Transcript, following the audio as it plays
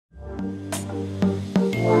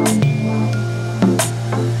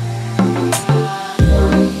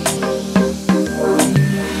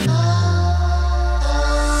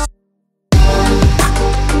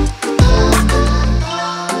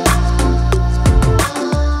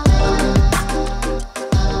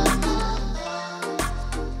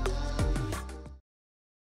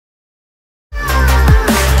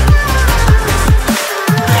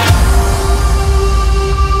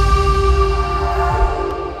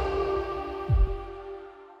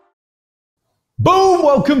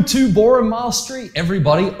welcome to Ballroom Mastery,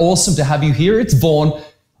 everybody. Awesome to have you here. It's Vaughan.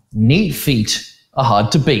 Neat feet are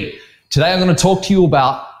hard to beat. Today I'm going to talk to you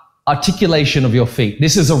about articulation of your feet.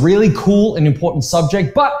 This is a really cool and important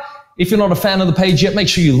subject, but if you're not a fan of the page yet, make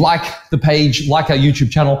sure you like the page, like our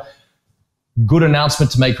YouTube channel. Good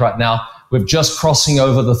announcement to make right now. We're just crossing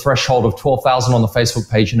over the threshold of 12,000 on the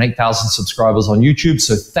Facebook page and 8,000 subscribers on YouTube.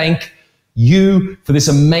 So thank you for this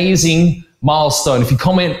amazing milestone. If you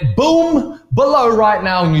comment boom below right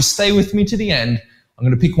now and you stay with me to the end, I'm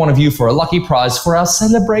going to pick one of you for a lucky prize for our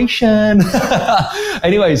celebration.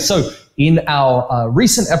 Anyway, so in our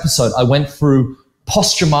recent episode, I went through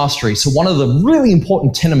posture mastery. So one of the really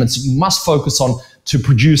important tenements that you must focus on to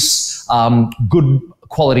produce good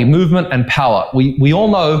quality movement and power. We all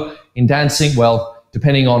know in dancing, well,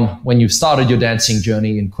 depending on when you've started your dancing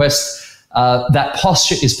journey in quest, that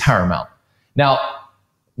posture is paramount. Now,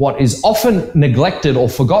 what is often neglected or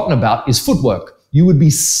forgotten about is footwork. You would be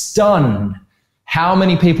stunned how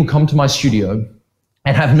many people come to my studio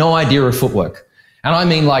and have no idea of footwork. And I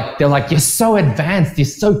mean, like, they're like, you're so advanced, you're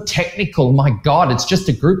so technical, my God, it's just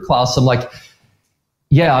a group class. I'm like,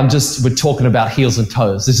 yeah, we're talking about heels and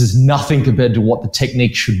toes. This is nothing compared to what the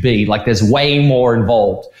technique should be. Like, there's way more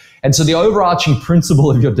involved. And so the overarching principle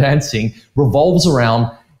of your dancing revolves around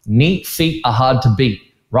neat feet are hard to beat.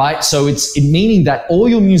 Right? So it's meaning that all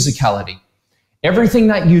your musicality, everything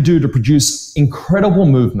that you do to produce incredible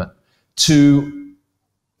movement, to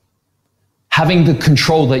having the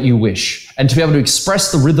control that you wish, and to be able to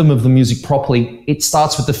express the rhythm of the music properly, it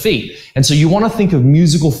starts with the feet. And so you want to think of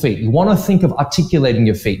musical feet. You want to think of articulating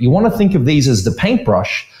your feet. You want to think of these as the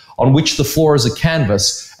paintbrush on which the floor is a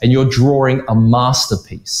canvas, and you're drawing a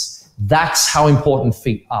masterpiece. That's how important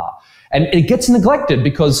feet are. And it gets neglected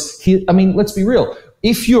because, let's be real.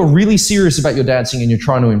 If you're really serious about your dancing and you're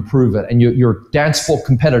trying to improve it, and you're a dance floor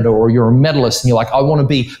competitor or you're a medalist and you're like, I want to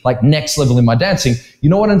be like next level in my dancing, you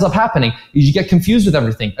know what ends up happening is you get confused with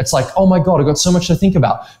everything. It's like, oh my God, I've got so much to think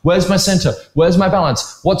about. Where's my center? Where's my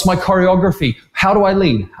balance? What's my choreography? How do I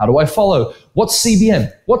lead? How do I follow? What's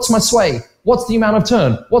CBM? What's my sway? What's the amount of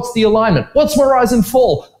turn? What's the alignment? What's my rise and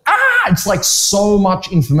fall? It's like so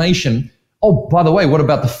much information. Oh, by the way, what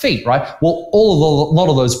about the feet, right? Well, a lot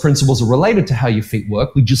of those principles are related to how your feet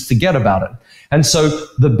work. We just forget about it. And so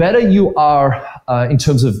the better you are in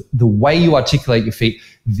terms of the way you articulate your feet,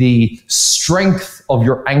 the strength of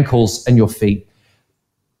your ankles and your feet,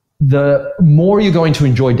 the more you're going to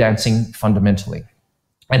enjoy dancing fundamentally.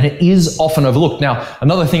 And it is often overlooked. Now,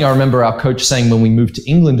 another thing I remember our coach saying when we moved to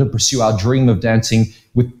England to pursue our dream of dancing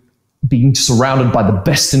with being surrounded by the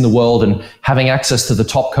best in the world and having access to the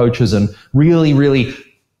top coaches and really, really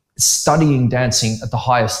studying dancing at the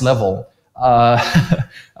highest level. Our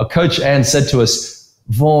coach Anne said to us,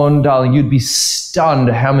 Vaughan, darling, you'd be stunned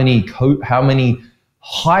how many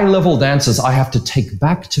high-level dancers I have to take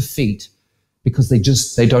back to feet because they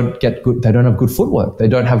don't have good footwork. They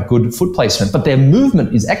don't have good foot placement, but their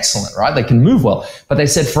movement is excellent, right? They can move well. But they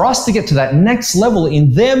said for us to get to that next level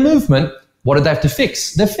in their movement, what did they have to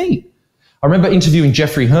fix? Their feet. I remember interviewing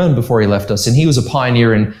Jeffrey Hearn before he left us, and he was a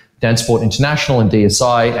pioneer in Dance Sport International and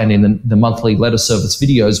DSI and in the monthly letter service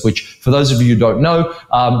videos, which for those of you who don't know,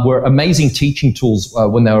 were amazing teaching tools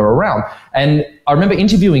when they were around. And I remember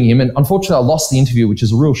interviewing him, and unfortunately I lost the interview, which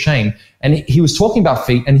is a real shame. And he was talking about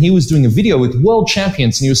feet, and he was doing a video with world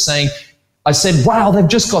champions, and he was saying, I said, wow, they've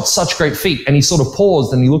just got such great feet. And he sort of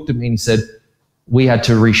paused and he looked at me and he said, we had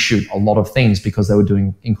to reshoot a lot of things because they were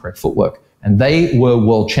doing incorrect footwork. And they were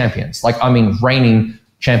world champions, reigning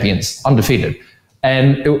champions, undefeated.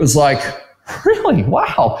 And it was like, really?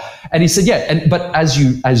 Wow. And he said, yeah, but as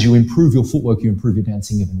you improve your footwork, you improve your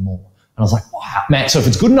dancing even more. And I was like, wow, man, so if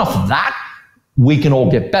it's good enough for that, we can all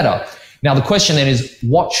get better. Now, the question then is,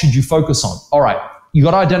 what should you focus on? All right, you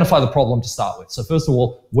got to identify the problem to start with. So first of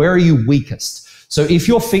all, where are you weakest? So if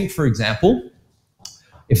your feet, for example,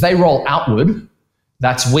 if they roll outward,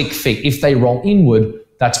 that's weak feet. If they roll inward,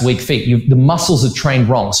 that's weak feet. The muscles are trained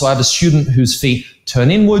wrong. So I have a student whose feet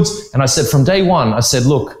turn inwards, and I said from day one, I said,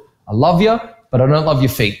 look, I love you, but I don't love your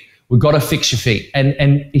feet. We've got to fix your feet. And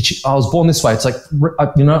I was born this way. It's like,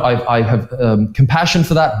 I have compassion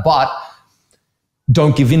for that, but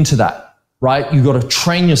don't give in to that, right? You've got to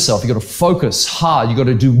train yourself. You've got to focus hard. You've got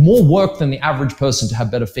to do more work than the average person to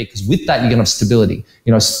have better feet, because with that, you're going to have stability.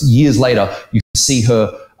 Years later, you can see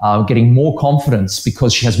her getting more confidence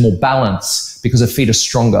because she has more balance, because her feet are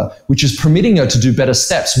stronger, which is permitting her to do better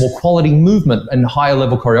steps, more quality movement and higher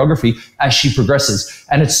level choreography as she progresses.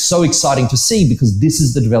 And it's so exciting to see because this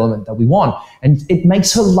is the development that we want. And it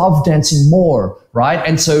makes her love dancing more, right?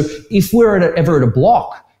 And so if we're ever at a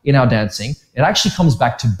block in our dancing, it actually comes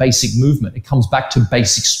back to basic movement. It comes back to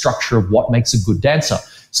basic structure of what makes a good dancer.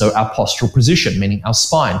 So our postural position, meaning our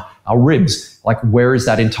spine, our ribs, like where is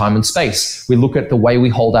that in time and space? We look at the way we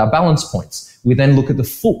hold our balance points. We then look at the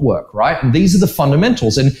footwork, right? And these are the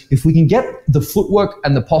fundamentals. And if we can get the footwork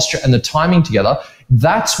and the posture and the timing together,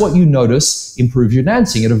 that's what you notice improve your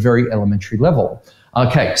dancing at a very elementary level.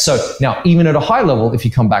 Okay, so now even at a high level, if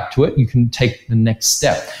you come back to it, you can take the next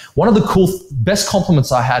step. One of the best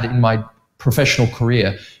compliments I had in my professional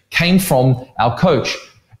career came from our coach.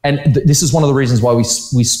 And this is one of the reasons why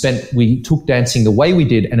we took dancing the way we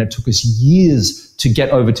did, and it took us years to get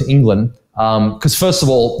over to England. Because first of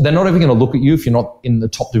all, they're not even going to look at you if you're not in the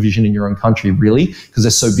top division in your own country, really, because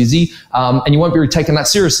they're so busy. And you won't be taken that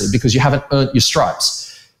seriously because you haven't earned your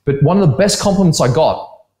stripes. But one of the best compliments I got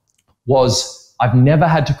was, I've never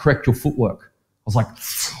had to correct your footwork. I was like,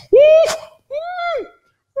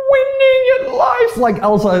 winning at life. Like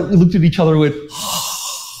Elsa looked at each other and went,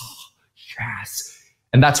 yes.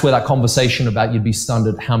 And that's where that conversation about you'd be stunned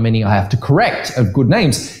at how many I have to correct of good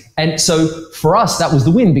names. And so for us, that was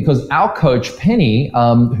the win, because our coach, Penny,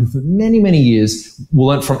 who for many, many years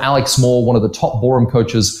learned from Alex Moore, one of the top ballroom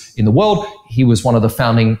coaches in the world. He was one of the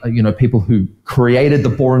founding, people who created the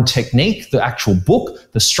ballroom technique, the actual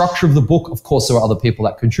book, the structure of the book. Of course, there were other people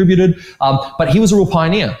that contributed, but he was a real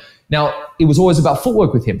pioneer. Now, it was always about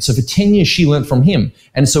footwork with him. So for 10 years, she learned from him.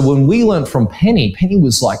 And so when we learned from Penny, Penny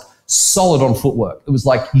was like solid on footwork. It was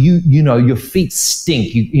like, your feet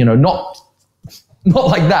stink, not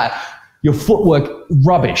like that. Your footwork,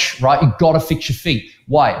 rubbish, right? You've got to fix your feet.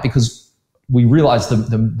 Why? Because we realized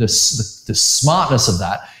the smartness of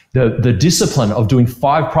that, the discipline of doing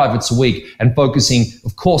 5 privates a week and focusing,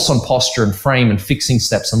 of course, on posture and frame and fixing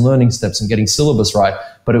steps and learning steps and getting syllabus right.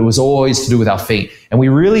 But it was always to do with our feet. And we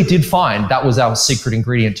really did find that was our secret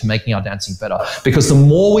ingredient to making our dancing better. Because the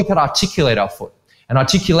more we could articulate our foot, and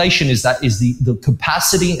articulation is the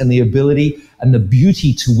capacity and the ability and the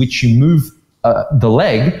beauty to which you move the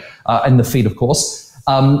leg and the feet, of course,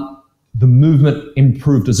 the movement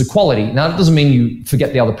improved as a quality. Now, that doesn't mean you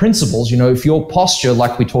forget the other principles. If your posture,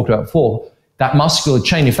 like we talked about before, that muscular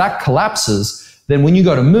chain, if that collapses, then when you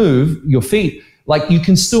go to move your feet, like you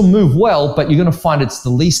can still move well, but you're going to find it's the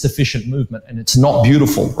least efficient movement and it's not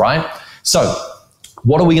beautiful, right? So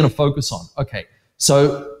what are we going to focus on? Okay,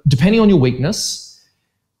 so depending on your weakness,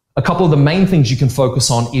 a couple of the main things you can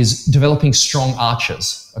focus on is developing strong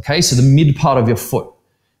arches, okay? So the mid part of your foot.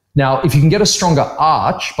 Now, if you can get a stronger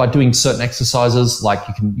arch by doing certain exercises, like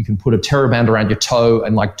you can put a TerraBand around your toe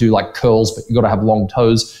and do curls, but you've got to have long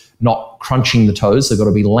toes, not crunching the toes. They've got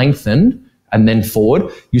to be lengthened and then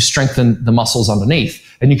forward. You strengthen the muscles underneath,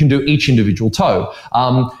 and you can do each individual toe.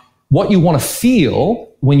 What you want to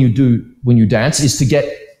feel when you dance is to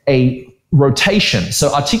get a rotation.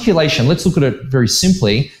 So articulation, let's look at it very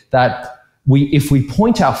simply, that if we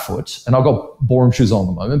point our foot, and I've got ballroom shoes on at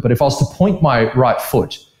the moment, but if I was to point my right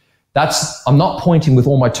foot, I'm not pointing with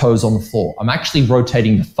all my toes on the floor. I'm actually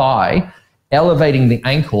rotating the thigh, elevating the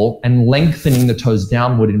ankle, and lengthening the toes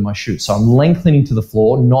downward in my shoe. So I'm lengthening to the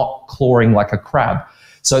floor, not clawing like a crab.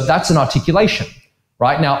 So that's an articulation,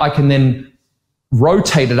 right? Now I can then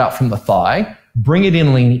rotate it out from the thigh, bring it in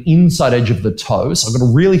on the inside edge of the toe. So I've got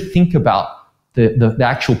to really think about the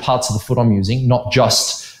actual parts of the foot I'm using, not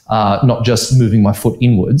just moving my foot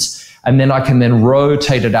inwards. And then I can then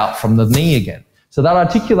rotate it out from the knee again. So that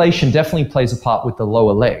articulation definitely plays a part with the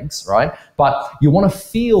lower legs, right? But you want to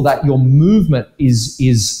feel that your movement is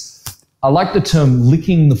I like the term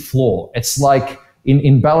licking the floor. It's like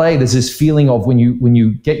in ballet, there's this feeling of when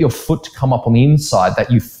you get your foot to come up on the inside,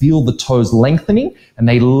 that you feel the toes lengthening and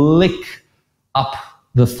they lick up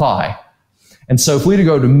the thigh. And so if we were to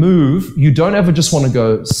go to move, you don't ever just want to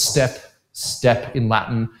go step, step in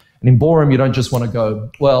Latin. And in ballroom, you don't just want to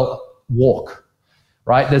go, walk,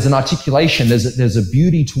 right? There's an articulation. There's a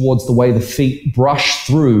beauty towards the way the feet brush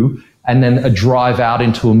through and then a drive out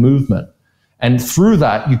into a movement. And through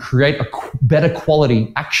that, you create a better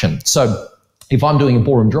quality action. So if I'm doing a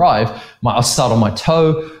ballroom drive, I'll start on my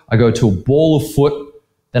toe, I go to a ball of foot,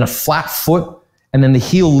 then a flat foot, and then the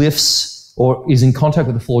heel lifts or is in contact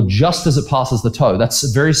with the floor just as it passes the toe. That's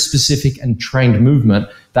a very specific and trained movement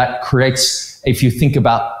that creates, if you think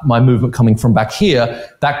about my movement coming from back here,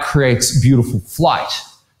 that creates beautiful flight,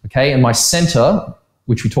 okay? And my center,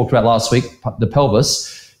 which we talked about last week, the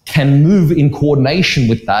pelvis, can move in coordination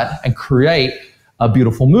with that and create a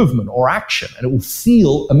beautiful movement or action, and it will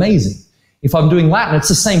feel amazing. If I'm doing Latin, it's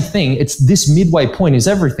the same thing. It's this midway point is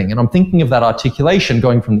everything. And I'm thinking of that articulation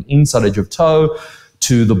going from the inside edge of toe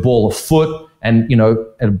to the ball of foot. And,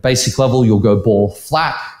 at a basic level, you'll go ball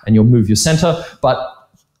flat and you'll move your center. But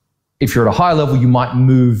If you're at a higher level, you might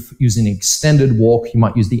move using an extended walk. You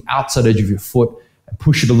might use the outside edge of your foot and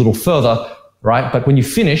push it a little further, right? But when you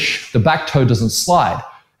finish, the back toe doesn't slide.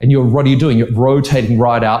 And what are you doing? You're rotating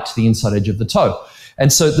right out to the inside edge of the toe.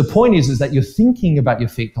 And so the point is that you're thinking about your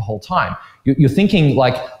feet the whole time. You're thinking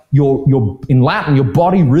like in Latin, your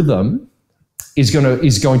body rhythm is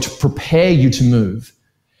going to prepare you to move.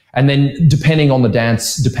 And then depending on the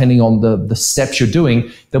dance, depending on the steps you're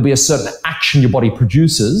doing, there'll be a certain action your body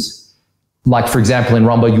produces. Like, for example, in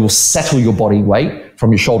rumba, you will settle your body weight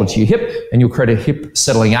from your shoulder to your hip, and you'll create a hip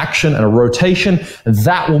settling action and a rotation, and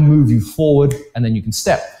that will move you forward, and then you can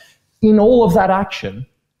step. In all of that action,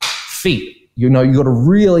 feet, you got to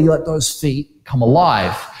really let those feet come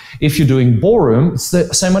alive. If you're doing ballroom, it's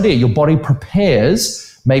the same idea. Your body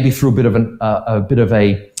prepares, maybe through a bit of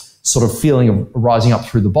a sort of feeling of rising up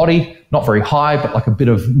through the body, not very high, but like a bit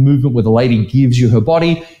of movement where the lady gives you her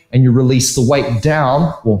body, and you release the weight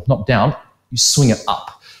down, well, not down, you swing it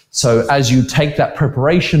up. So as you take that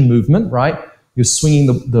preparation movement, right, you're swinging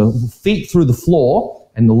the feet through the floor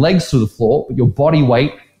and the legs through the floor, but your body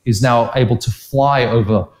weight is now able to fly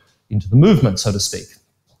over into the movement, so to speak.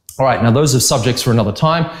 All right, now those are subjects for another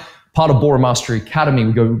time. Part of Ballroom Mastery Academy,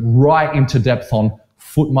 we go right into depth on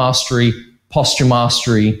foot mastery, posture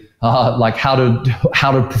mastery, like how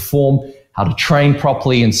to perform, how to train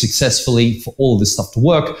properly and successfully for all of this stuff to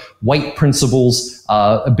work, weight principles,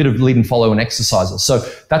 a bit of lead and follow and exercises. So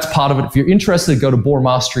that's part of it. If you're interested, go to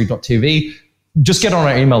ballroommastery.tv. Just get on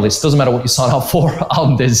our email list. Doesn't matter what you sign up for.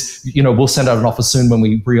 We'll send out an offer soon when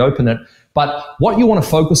we reopen it. But what you want to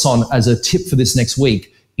focus on as a tip for this next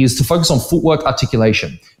week is to focus on footwork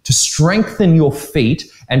articulation, to strengthen your feet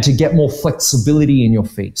and to get more flexibility in your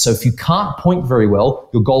feet. So if you can't point very well,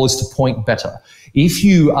 your goal is to point better. If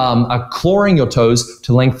you are clawing your toes,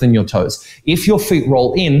 to lengthen your toes. If your feet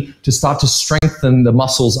roll in, to start to strengthen the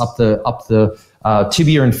muscles up the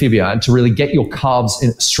tibia and fibia, and to really get your calves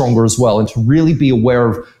stronger as well, and to really be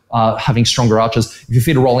aware of having stronger arches. If your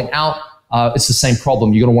feet are rolling out, it's the same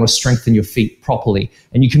problem. You're going to want to strengthen your feet properly.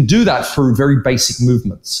 And you can do that through very basic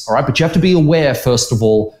movements, all right? But you have to be aware, first of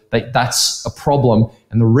all, that that's a problem.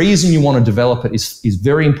 And the reason you want to develop it is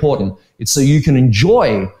very important. It's so you can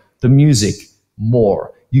enjoy the music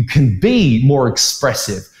more. You can be more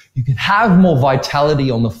expressive. You can have more vitality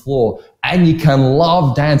on the floor, and you can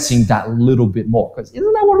love dancing that little bit more, because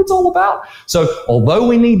isn't that what it's all about? So although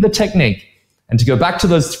we need the technique, and to go back to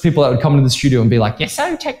those people that would come into the studio and be like, you're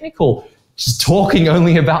so technical, just talking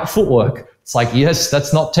only about footwork. It's like, yes,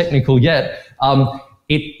 that's not technical yet.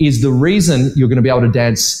 It is the reason you're going to be able to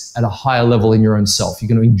dance at a higher level in your own self. You're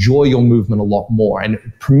going to enjoy your movement a lot more, and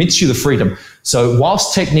it permits you the freedom. So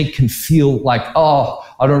whilst technique can feel like, oh,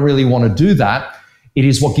 I don't really want to do that, it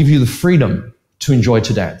is what gives you the freedom to enjoy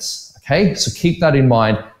to dance. Okay, so keep that in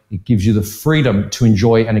mind. It gives you the freedom to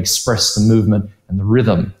enjoy and express the movement and the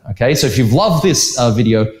rhythm. Okay, so if you've loved this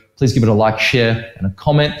video, please give it a like, share, and a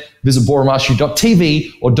comment. Visit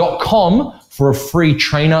ballroommastery.tv or .com for a free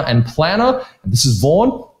trainer and planner. And this is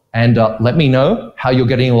Vaughan, and let me know how you're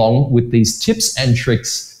getting along with these tips and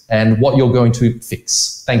tricks and what you're going to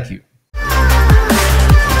fix. Thank you.